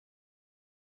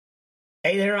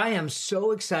Hey there, I am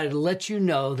so excited to let you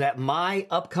know that my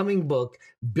upcoming book,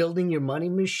 Building Your Money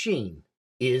Machine,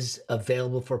 is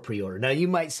available for pre-order. Now, you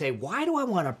might say, why do I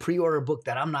want to pre-order a book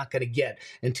that I'm not going to get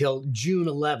until June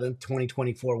 11th,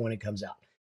 2024 when it comes out?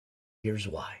 Here's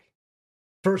why.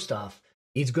 First off,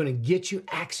 it's going to get you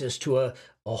access to a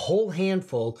whole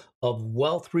handful of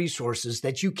wealth resources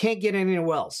that you can't get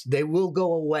anywhere else. They will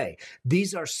go away.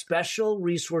 These are special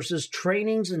resources,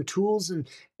 trainings, and tools and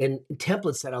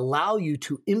templates that allow you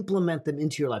to implement them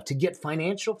into your life, to get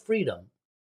financial freedom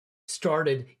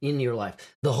started in your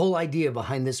life. The whole idea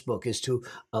behind this book is to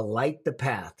light the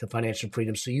path to financial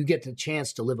freedom so you get the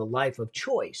chance to live a life of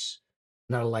choice,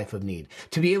 not a life of need.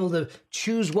 To be able to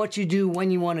choose what you do,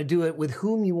 when you want to do it, with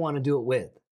whom you want to do it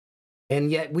with.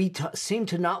 And yet we seem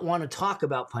to not want to talk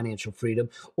about financial freedom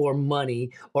or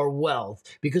money or wealth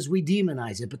because we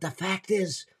demonize it. But the fact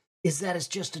is that it's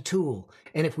just a tool.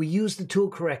 And if we use the tool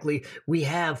correctly, we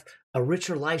have a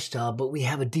richer lifestyle, but we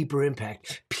have a deeper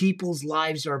impact. People's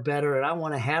lives are better. And I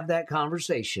want to have that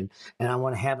conversation. And I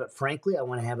want to have it frankly. I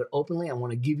want to have it openly. I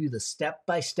want to give you the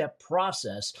step-by-step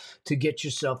process to get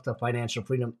yourself to financial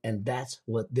freedom. And that's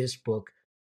what this book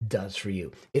does for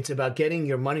you. It's about getting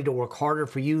your money to work harder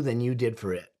for you than you did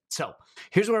for it. So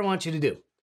here's what I want you to do.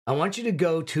 I want you to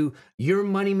go to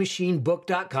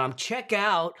yourmoneymachinebook.com. Check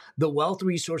out the wealth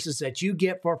resources that you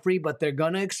get for free, but they're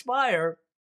going to expire.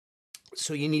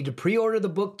 So you need to pre-order the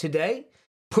book today,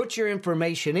 put your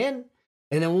information in,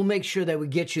 and then we'll make sure that we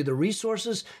get you the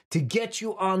resources to get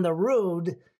you on the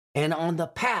road and on the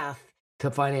path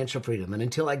to financial freedom. And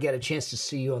until I get a chance to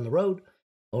see you on the road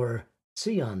or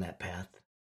see you on that path,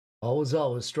 always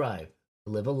strive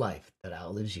to live a life that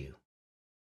outlives you.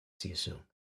 See you soon.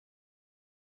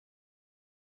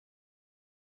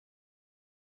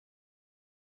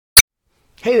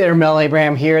 Hey there, Mel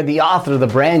Abraham here, the author of the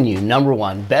brand new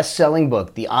 #1 best-selling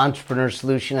book, The Entrepreneur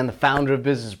Solution, and the founder of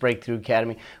Business Breakthrough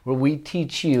Academy, where we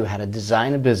teach you how to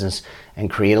design a business and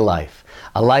create a life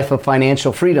of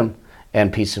financial freedom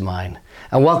and peace of mind.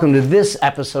 And welcome to this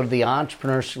episode of the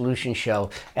Entrepreneur Solution Show.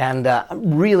 And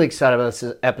I'm really excited about this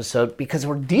episode because I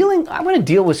want to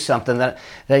deal with something that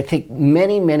I think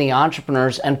many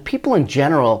entrepreneurs and people in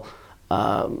general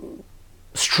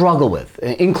struggle with,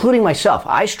 including myself.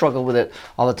 I struggle with it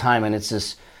all the time, and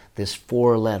it's this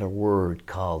four-letter word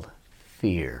called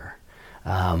fear.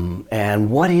 And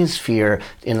what is fear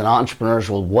in an entrepreneur's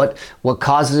world? What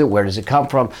causes it? Where does it come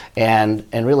from? And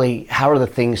really, what are the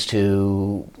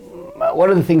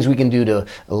things we can do to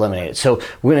eliminate it? So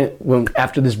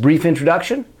after this brief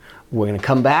introduction, we're going to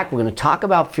come back. We're going to talk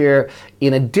about fear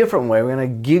in a different way. We're going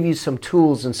to give you some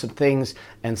tools and some things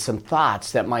and some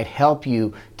thoughts that might help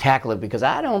you tackle it, because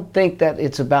I don't think that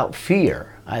it's about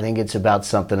fear. I think it's about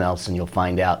something else, and you'll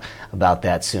find out about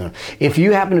that soon. If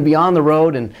you happen to be on the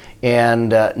road and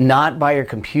not by your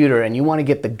computer and you want to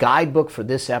get the guidebook for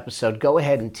this episode, go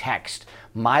ahead and text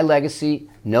My Legacy,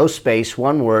 no space,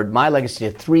 one word, My Legacy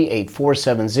to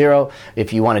 38470.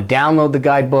 If you want to download the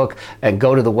guidebook and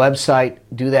go to the website,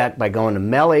 do that by going to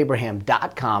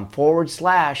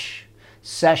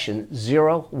melabraham.com/session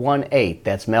 018.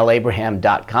 That's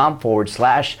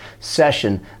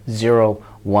melabraham.com/session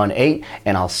 018.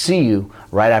 And I'll see you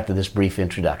right after this brief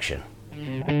introduction.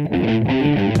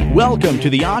 Welcome to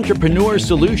the Entrepreneur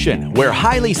Solution, where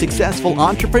highly successful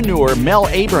entrepreneur Mel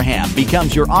Abraham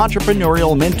becomes your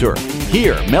entrepreneurial mentor.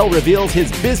 Here, Mel reveals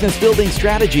his business building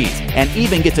strategies and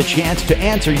even gets a chance to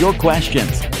answer your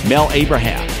questions. Mel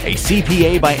Abraham, a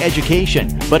CPA by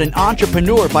education, but an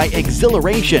entrepreneur by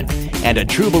exhilaration, and a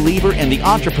true believer in the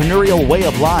entrepreneurial way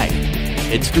of life.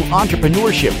 It's through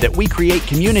entrepreneurship that we create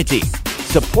community,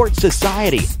 support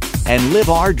society, and live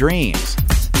our dreams.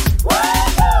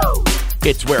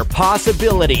 It's where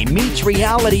possibility meets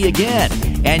reality again,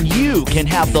 and you can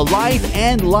have the life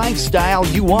and lifestyle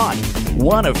you want,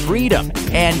 one of freedom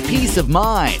and peace of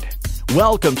mind.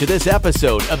 Welcome to this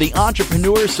episode of the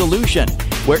Entrepreneur Solution,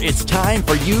 where it's time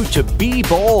for you to be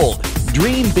bold,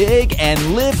 dream big,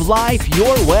 and live life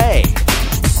your way.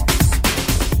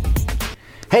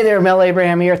 Hey there, Mel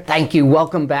Abraham here. Thank you.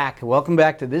 Welcome back. Welcome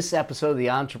back to this episode of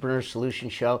the Entrepreneur Solution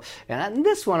Show. And in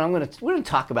this one, we're going to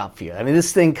talk about fear. I mean,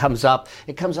 this thing comes up.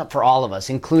 It comes up for all of us,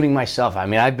 including myself. I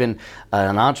mean, I've been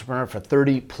an entrepreneur for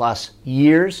 30 plus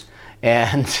years,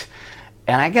 and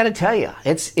I got to tell you,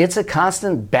 it's a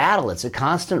constant battle. It's a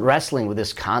constant wrestling with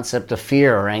this concept of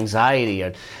fear or anxiety.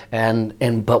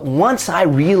 But once I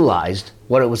realized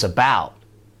what it was about,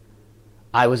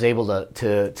 I was able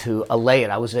to allay it.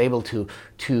 I was able to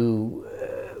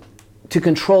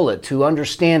control it, to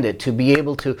understand it, to be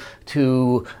able to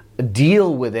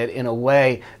deal with it in a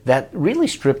way that really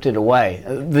stripped it away.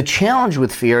 The challenge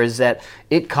with fear is that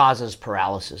it causes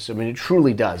paralysis. I mean, it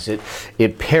truly does.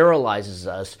 It paralyzes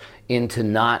us into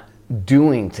not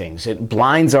doing things. It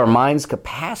blinds our mind's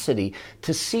capacity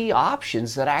to see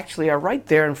options that actually are right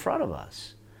there in front of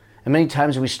us. And many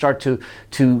times we start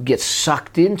to get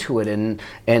sucked into it and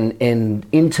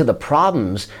into the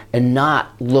problems and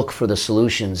not look for the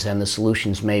solutions, and the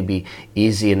solutions may be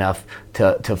easy enough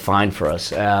to find for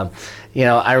us.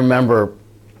 I remember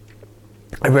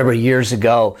years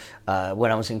ago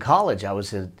when I was in college, I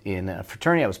was in a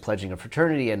fraternity. I was pledging a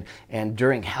fraternity, and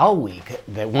during Hell Week,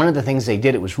 one of the things they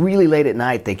did, it was really late at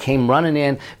night, they came running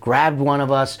in, grabbed one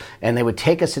of us, and they would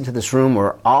take us into this room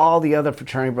where all the other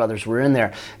fraternity brothers were in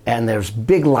there, and there's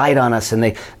big light on us, and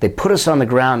they put us on the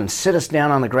ground and sit us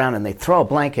down on the ground, and they throw a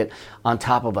blanket on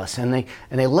top of us, and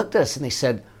they looked at us and they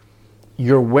said,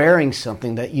 "You're wearing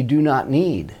something that you do not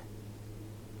need.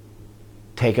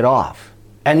 Take it off."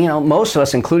 And most of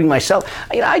us, including myself,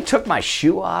 I took my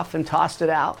shoe off and tossed it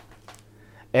out.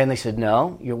 And they said,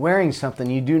 "No, you're wearing something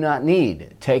you do not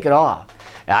need. Take it off."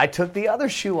 And I took the other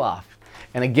shoe off.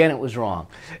 And again, it was wrong.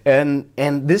 And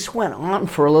this went on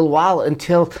for a little while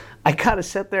until I kind of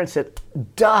sat there and said,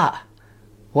 duh,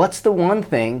 what's the one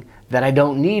thing that I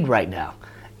don't need right now?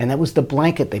 And that was the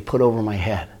blanket they put over my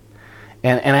head.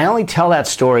 And I only tell that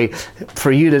story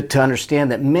for you to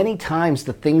understand that many times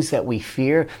the things that we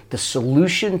fear, the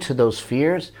solution to those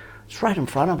fears, it's right in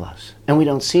front of us. And we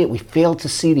don't see it. We fail to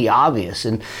see the obvious.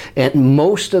 And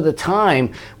most of the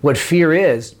time, what fear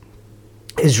is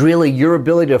really your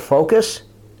ability to focus,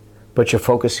 but you're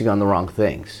focusing on the wrong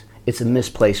things. It's a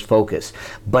misplaced focus.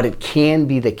 But it can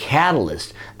be the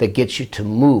catalyst that gets you to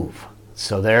move.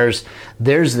 So there's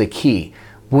the key.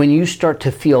 When you start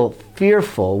to feel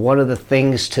fearful, one of the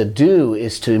things to do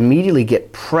is to immediately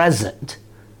get present,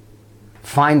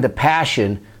 find the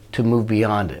passion to move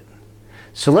beyond it.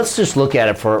 So let's just look at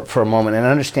it for a moment and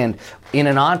understand, in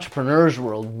an entrepreneur's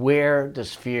world, where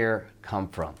does fear come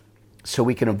from? So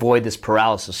we can avoid this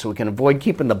paralysis, so we can avoid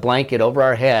keeping the blanket over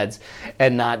our heads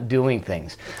and not doing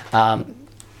things.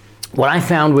 What I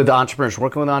found with entrepreneurs,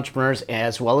 working with entrepreneurs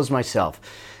as well as myself,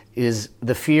 is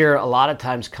the fear a lot of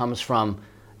times comes from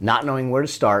not knowing where to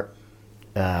start,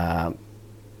 not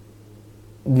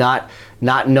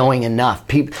knowing enough.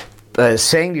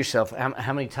 Saying to yourself,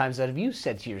 how many times have you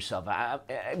said to yourself,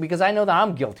 because I know that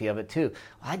I'm guilty of it too,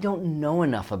 I don't know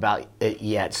enough about it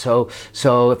yet. So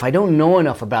if I don't know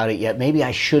enough about it yet, maybe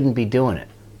I shouldn't be doing it.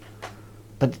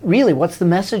 But really, what's the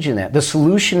message in that? The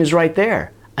solution is right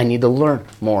there. I need to learn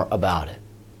more about it.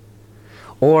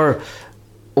 Or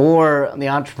the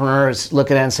entrepreneur is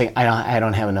looking at it and saying, I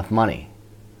don't have enough money.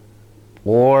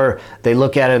 Or they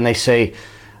look at it and they say,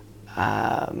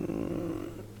 I'm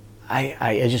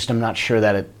not sure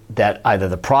that either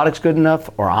the product's good enough,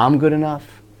 or I'm good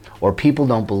enough, or people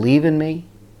don't believe in me.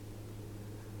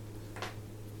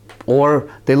 Or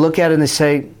they look at it and they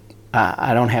say,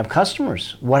 I don't have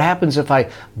customers. What happens if I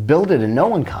build it and no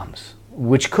one comes?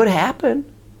 Which could happen.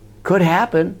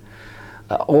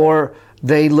 Or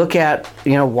they look at,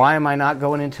 why am I not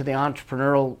going into the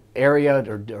entrepreneurial area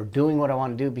or doing what I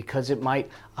want to do, because it might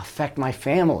affect my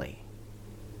family.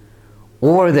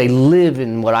 Or they live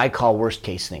in what I call worst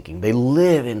case thinking. They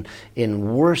live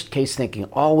in worst case thinking,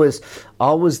 always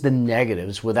the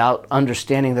negatives, without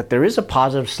understanding that there is a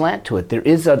positive slant to it. There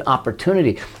is an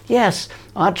opportunity. Yes,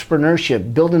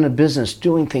 entrepreneurship, building a business,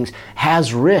 doing things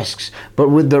has risks, but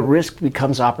with the risk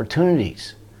becomes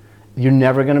opportunities. You're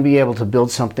never going to be able to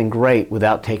build something great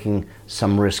without taking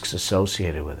some risks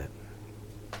associated with it.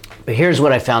 But here's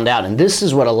what I found out, and this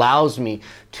is what allows me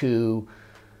to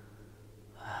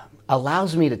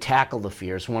tackle the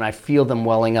fears when I feel them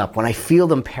welling up, when I feel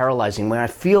them paralyzing, when I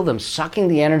feel them sucking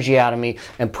the energy out of me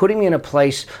and putting me in a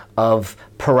place of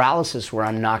paralysis where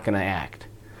I'm not going to act.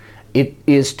 It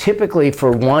is typically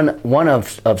for one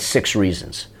of 6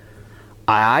 reasons.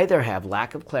 I either have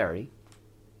lack of clarity,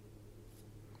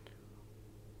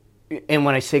 and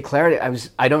when I say clarity,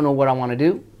 I don't know what I want to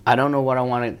do. I don't know what I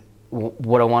want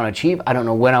to achieve. I don't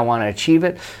know when I want to achieve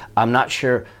it. I'm not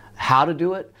sure how to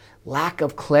do it. Lack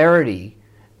of clarity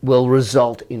will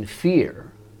result in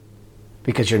fear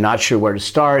because you're not sure where to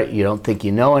start. You don't think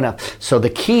you know enough. So the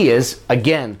key is,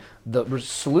 again, the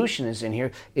solution is in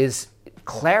here, is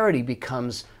clarity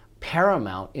becomes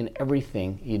paramount in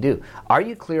everything you do. Are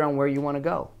you clear on where you want to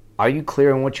go? Are you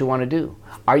clear on what you want to do?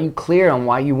 Are you clear on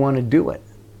why you want to do it?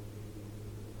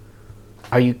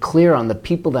 Are you clear on the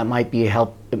people that might be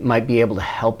able to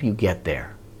help you get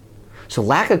there? So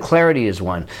lack of clarity is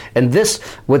one. And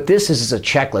what this is a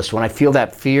checklist. When I feel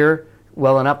that fear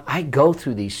welling up, I go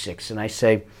through these 6 and I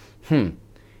say,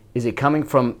 is it coming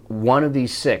from one of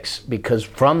these 6? Because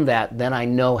from that, then I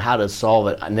know how to solve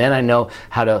it, and then I know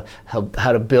how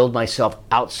to build myself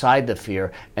outside the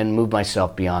fear and move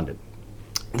myself beyond it.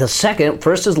 The second,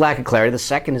 first is lack of clarity. The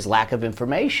second is lack of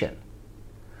information.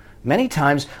 Many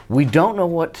times we don't know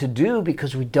what to do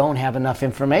because we don't have enough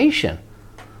information.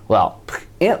 Well,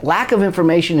 lack of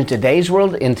information in today's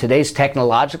world, in today's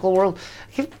technological world,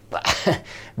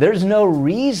 there's no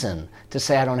reason to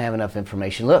say I don't have enough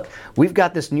information. Look, we've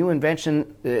got this new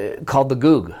invention called the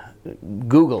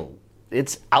Google.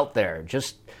 It's out there.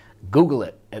 Just Google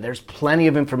it. There's plenty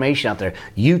of information out there.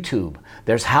 YouTube,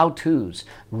 there's how-tos.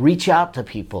 Reach out to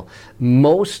people.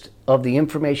 Most of the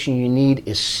information you need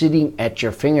is sitting at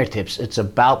your fingertips. It's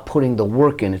about putting the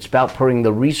work in. It's about putting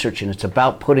the research in. It's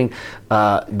about putting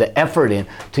the effort in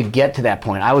to get to that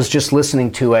point. I was just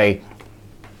listening to a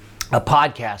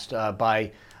podcast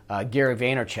by Gary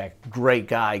Vaynerchuk, great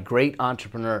guy, great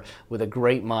entrepreneur with a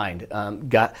great mind.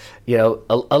 Got a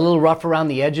little rough around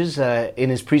the edges in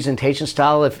his presentation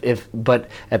style, but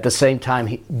at the same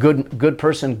time, good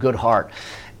person, good heart,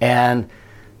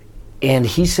 and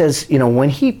he says, when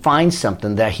he finds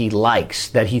something that he likes,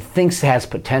 that he thinks has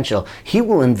potential, he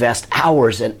will invest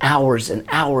hours and hours and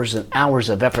hours and hours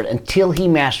of effort until he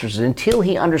masters it, until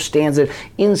he understands it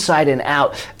inside and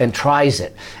out and tries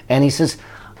it. And he says,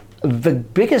 the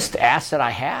biggest asset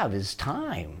I have is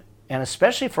time. And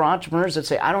especially for entrepreneurs that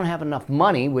say, I don't have enough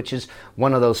money, which is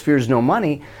one of those fears, no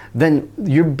money, then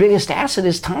your biggest asset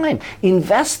is time.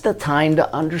 Invest the time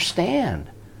to understand.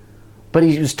 But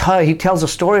he tells a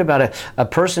story about a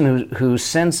person who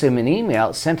sent him an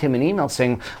email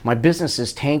saying, my business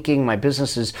is tanking, my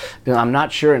business is, I'm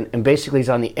not sure, and basically he's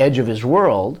on the edge of his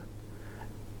world.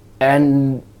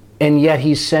 And yet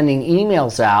he's sending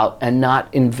emails out and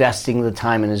not investing the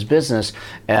time in his business.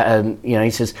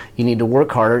 He says, you need to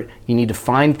work harder, you need to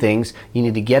find things, you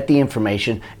need to get the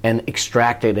information and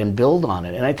extract it and build on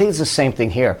it. And I think it's the same thing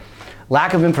here.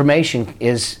 Lack of information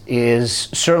is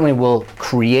certainly will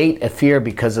create a fear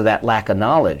because of that lack of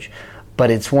knowledge, but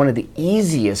it's one of the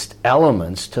easiest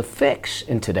elements to fix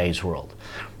in today's world.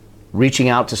 Reaching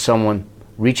out to someone,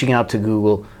 reaching out to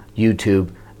Google,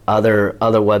 YouTube, other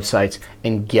websites,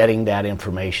 and getting that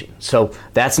information. So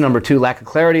that's number 2, lack of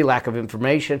clarity, lack of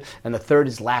information, and the third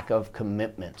is lack of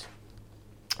commitment.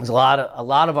 There's a lot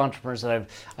of entrepreneurs that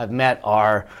I've met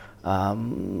are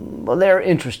they're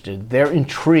interested, they're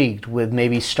intrigued with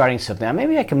maybe starting something. Now,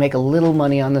 maybe I can make a little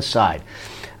money on the side.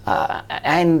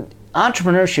 And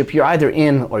entrepreneurship, you're either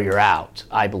in or you're out,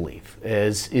 I believe,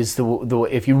 is the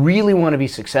if you really want to be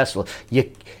successful,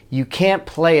 you can't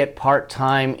play it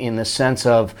part-time in the sense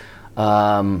of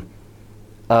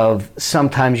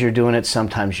sometimes you're doing it,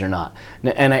 sometimes you're not.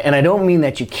 And I don't mean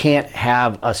that you can't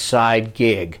have a side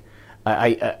gig.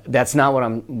 That's not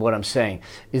what I'm saying.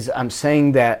 I'm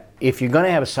saying that if you're going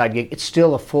to have a side gig, it's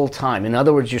still a full time. In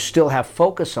other words, you still have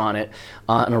focus on it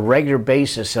on a regular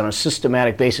basis, on a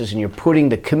systematic basis, and you're putting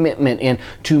the commitment in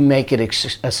to make it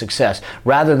a success,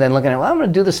 rather than looking at, well, I'm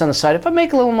going to do this on the side. If I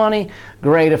make a little money,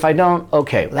 great. If I don't,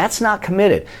 okay. That's not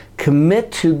committed.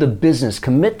 Commit to the business,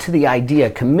 commit to the idea,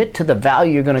 commit to the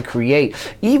value you're going to create,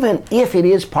 even if it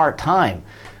is part-time.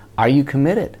 Are you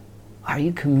committed? Are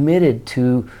you committed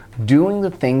to doing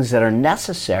the things that are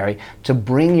necessary to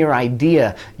bring your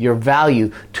idea, your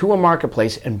value to a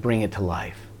marketplace and bring it to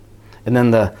life? And then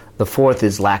the fourth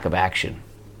is lack of action.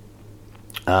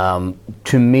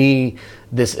 To me,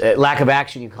 this lack of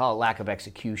action, you call it lack of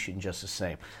execution just the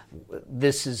same.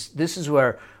 This is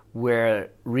where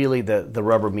really the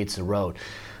rubber meets the road.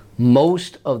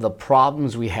 Most of the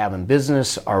problems we have in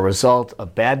business are a result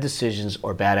of bad decisions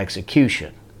or bad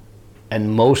execution. And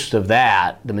most of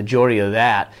that, the majority of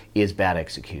that, is bad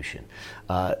execution.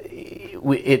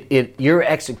 Your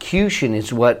execution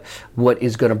is what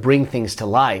is going to bring things to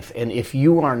life. And if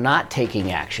you are not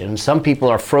taking action, some people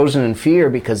are frozen in fear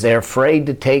because they're afraid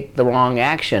to take the wrong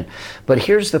action. But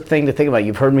here's the thing to think about.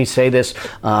 You've heard me say this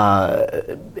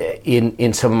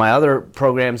in some of my other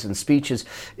programs and speeches,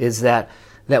 is that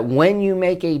when you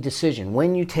make a decision,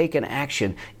 when you take an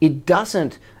action, it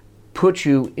doesn't put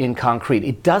you in concrete.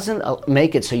 It doesn't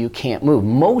make it so you can't move.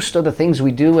 Most of the things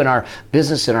we do in our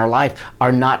business, in our life,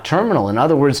 are not terminal. In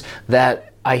other words,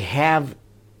 that I have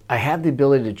the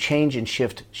ability to change and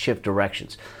shift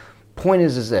directions. Point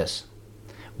is this: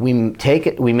 we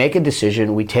make a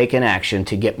decision, we take an action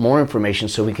to get more information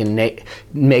so we can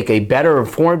make a better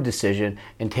informed decision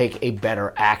and take a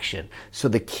better action. So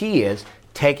the key is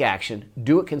take action,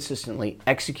 do it consistently,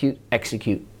 execute.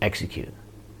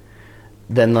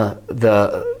 Then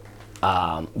the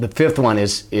fifth one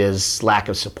is lack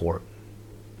of support.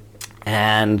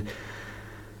 And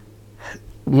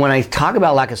when I talk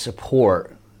about lack of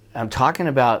support, I'm talking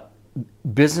about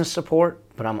business support,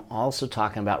 but I'm also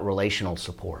talking about relational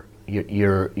support.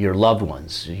 Your loved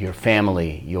ones, your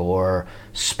family, your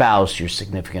spouse, your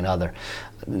significant other.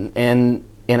 And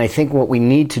I think what we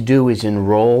need to do is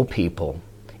enroll people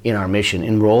in our mission,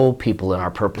 enroll people in our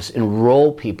purpose,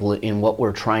 enroll people in what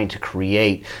we're trying to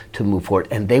create to move forward,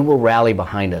 and they will rally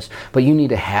behind us. But you need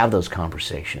to have those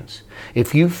conversations.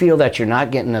 If you feel that you're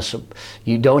not getting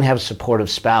you don't have a supportive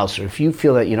spouse, or if you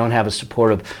feel that you don't have a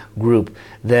supportive group,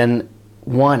 then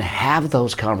one, have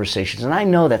those conversations. And I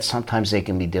know that sometimes they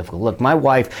can be difficult. Look, my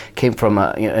wife came from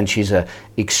and she's a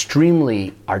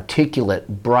extremely articulate,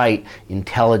 bright,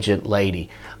 intelligent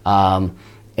lady.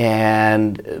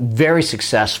 And very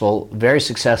successful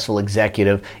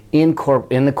executive in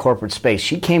the corporate space.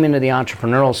 She came into the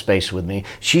entrepreneurial space with me.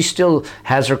 She still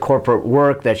has her corporate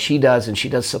work that she does, and she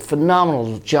does a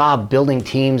phenomenal job building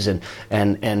teams and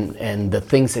the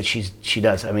things that she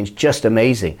does. I mean, it's just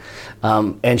amazing.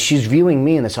 And she's viewing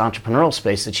me in this entrepreneurial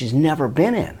space that she's never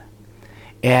been in.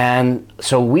 And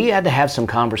so we had to have some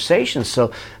conversations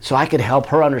so I could help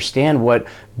her understand what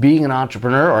being an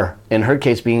entrepreneur, or in her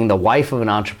case being the wife of an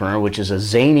entrepreneur, which is a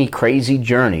zany, crazy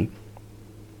journey,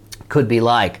 could be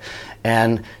like.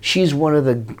 And she's one of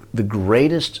the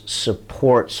greatest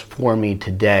supports for me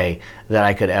today that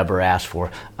I could ever ask for.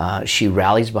 She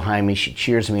rallies behind me, she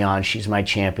cheers me on, she's my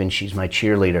champion, she's my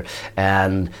cheerleader,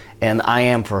 and I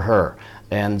am for her.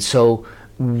 And so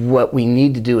what we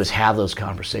need to do is have those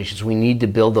conversations. We need to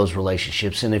build those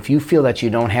relationships. And if you feel that you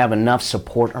don't have enough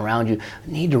support around you,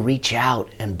 you need to reach out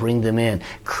and bring them in.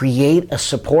 Create a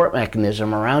support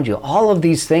mechanism around you. All of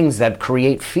these things that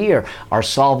create fear are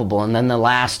solvable. And then the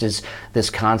last is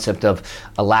this concept of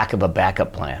a lack of a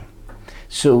backup plan.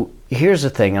 So here's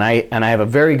the thing, and I have a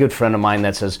very good friend of mine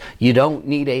that says, you don't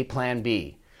need a plan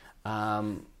B.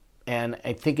 And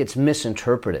I think it's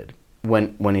misinterpreted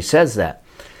when he says that.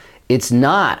 It's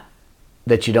not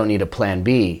that you don't need a plan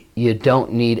B. You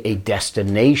don't need a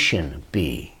destination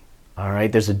B. All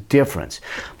right, there's a difference.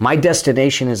 My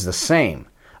destination is the same.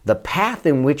 The path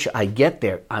in which I get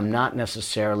there, I'm not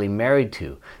necessarily married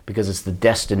to, because it's the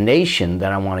destination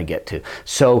that I want to get to.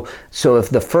 So if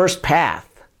the first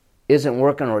path isn't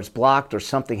working, or it's blocked, or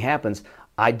something happens,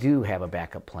 I do have a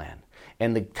backup plan.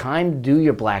 And the time to do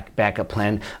your backup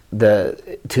plan,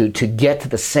 to get to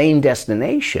the same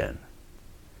destination,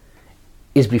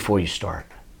 is before you start.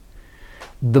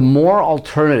 The more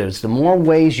alternatives, the more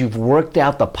ways you've worked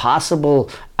out the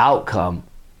possible outcome,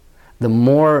 the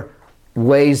more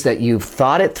ways that you've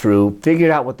thought it through,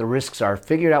 figured out what the risks are,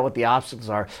 figured out what the obstacles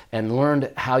are, and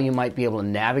learned how you might be able to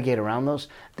navigate around those,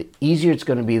 the easier it's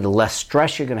going to be, the less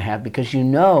stress you're going to have, because you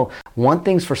know one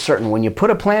thing's for certain. When you put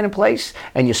a plan in place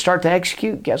and you start to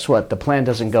execute, guess what? The plan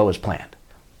doesn't go as planned.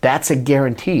 That's a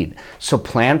guaranteed. So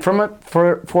plan for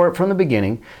it from the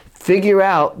beginning. Figure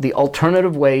out the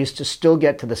alternative ways to still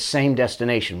get to the same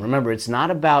destination. Remember, it's not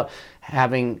about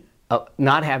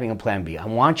not having a plan B. I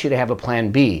want you to have a plan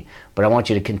B, but I want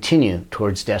you to continue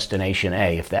towards destination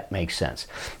A, if that makes sense.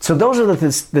 So those are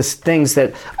the things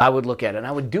that I would look at, and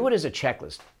I would do it as a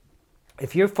checklist.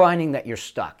 If you're finding that you're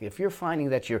stuck, if you're finding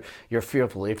that you're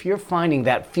fearful, if you're finding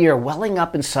that fear welling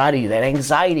up inside of you, that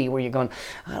anxiety where you're going,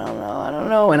 I don't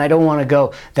know, and I don't want to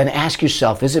go, then ask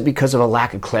yourself, is it because of a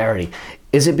lack of clarity?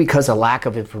 Is it because of lack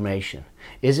of information?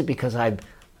 Is it because I'm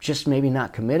just maybe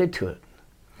not committed to it?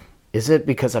 Is it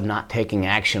because I'm not taking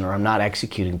action, or I'm not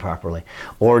executing properly?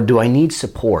 Or do I need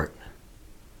support?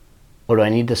 Or do I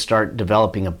need to start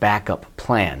developing a backup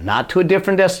plan? Not to a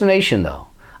different destination though.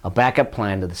 A backup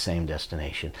plan to the same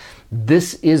destination.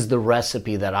 This is the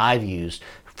recipe that I've used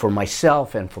for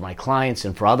myself and for my clients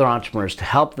and for other entrepreneurs to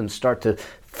help them start to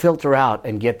filter out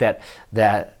and get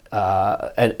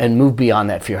and move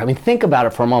beyond that fear. I mean, think about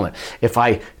it for a moment. If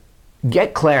I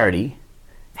get clarity,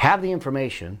 have the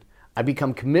information, I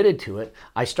become committed to it,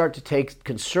 I start to take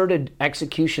concerted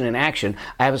execution and action,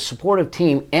 I have a supportive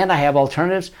team, and I have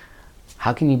alternatives,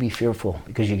 how can you be fearful?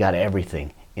 Because you got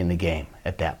everything in the game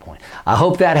at that point. I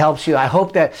hope that helps you. I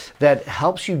hope that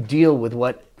helps you deal with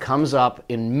what comes up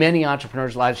in many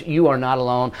entrepreneurs' lives. You are not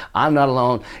alone. I'm not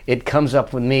alone. It comes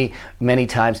up with me many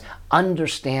times.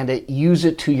 Understand it. Use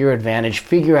it to your advantage.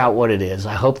 Figure out what it is.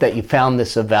 I hope that you found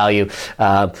this of value.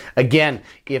 Again,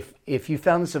 if you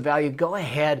found this of value, go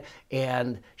ahead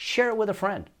and share it with a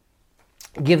friend.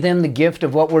 Give them the gift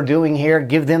of what we're doing here.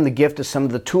 Give them the gift of some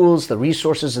of the tools, the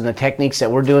resources, and the techniques that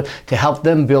we're doing to help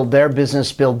them build their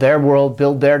business, build their world,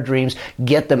 build their dreams,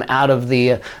 get them out of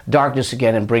the darkness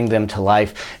again and bring them to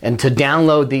life. And to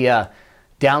download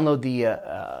download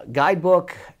the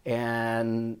guidebook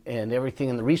and everything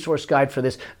in the resource guide for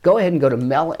this, go ahead and go to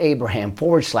Mel Abraham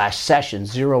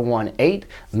 /session 018,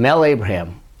 Mel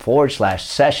Abraham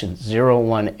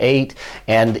 /session 018.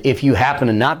 And if you happen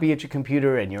to not be at your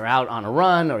computer and you're out on a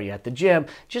run or you're at the gym,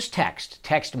 just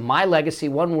text My Legacy,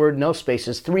 one word, no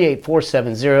spaces,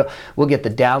 38470. We'll get the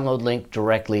download link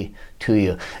directly to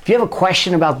you. If you have a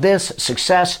question about this,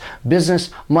 success,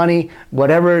 business, money,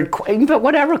 whatever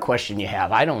question you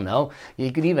have, I don't know.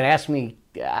 You can even ask me,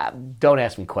 don't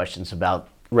ask me questions about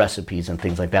recipes and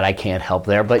things like that. I can't help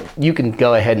there, but you can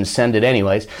go ahead and send it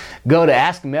anyways. Go to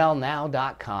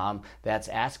askmelnow.com. That's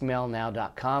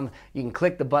askmelnow.com. You can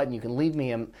click the button. You can leave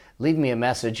me a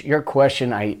message. Your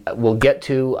question, I will get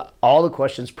to all the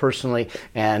questions personally,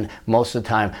 and most of the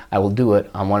time I will do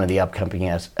it on one of the upcoming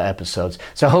episodes.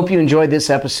 So I hope you enjoyed this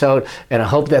episode, and I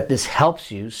hope that this helps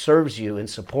you, serves you, and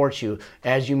supports you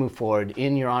as you move forward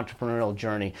in your entrepreneurial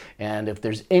journey. And if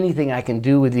there's anything I can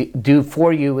do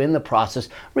for you in the process,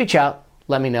 reach out,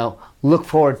 let me know. Look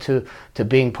forward to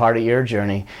being part of your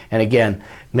journey. And again,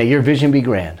 may your vision be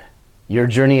grand, your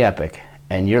journey epic,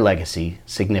 and your legacy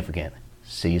significant.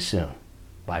 See you soon.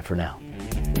 Bye for now.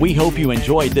 We hope you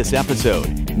enjoyed this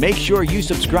episode. Make sure you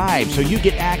subscribe so you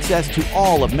get access to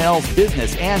all of Mel's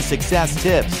business and success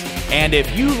tips. And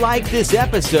if you like this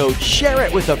episode, share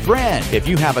it with a friend. If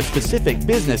you have a specific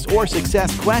business or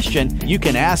success question, you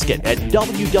can ask it at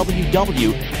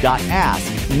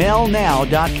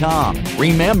www.askmelnow.com.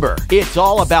 Remember, it's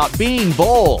all about being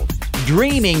bold,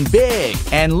 dreaming big,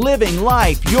 and living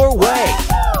life your way.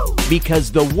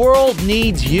 Because the world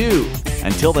needs you.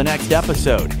 Until the next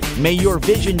episode, may your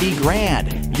vision be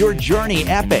grand, your journey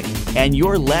epic, and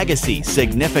your legacy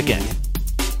significant.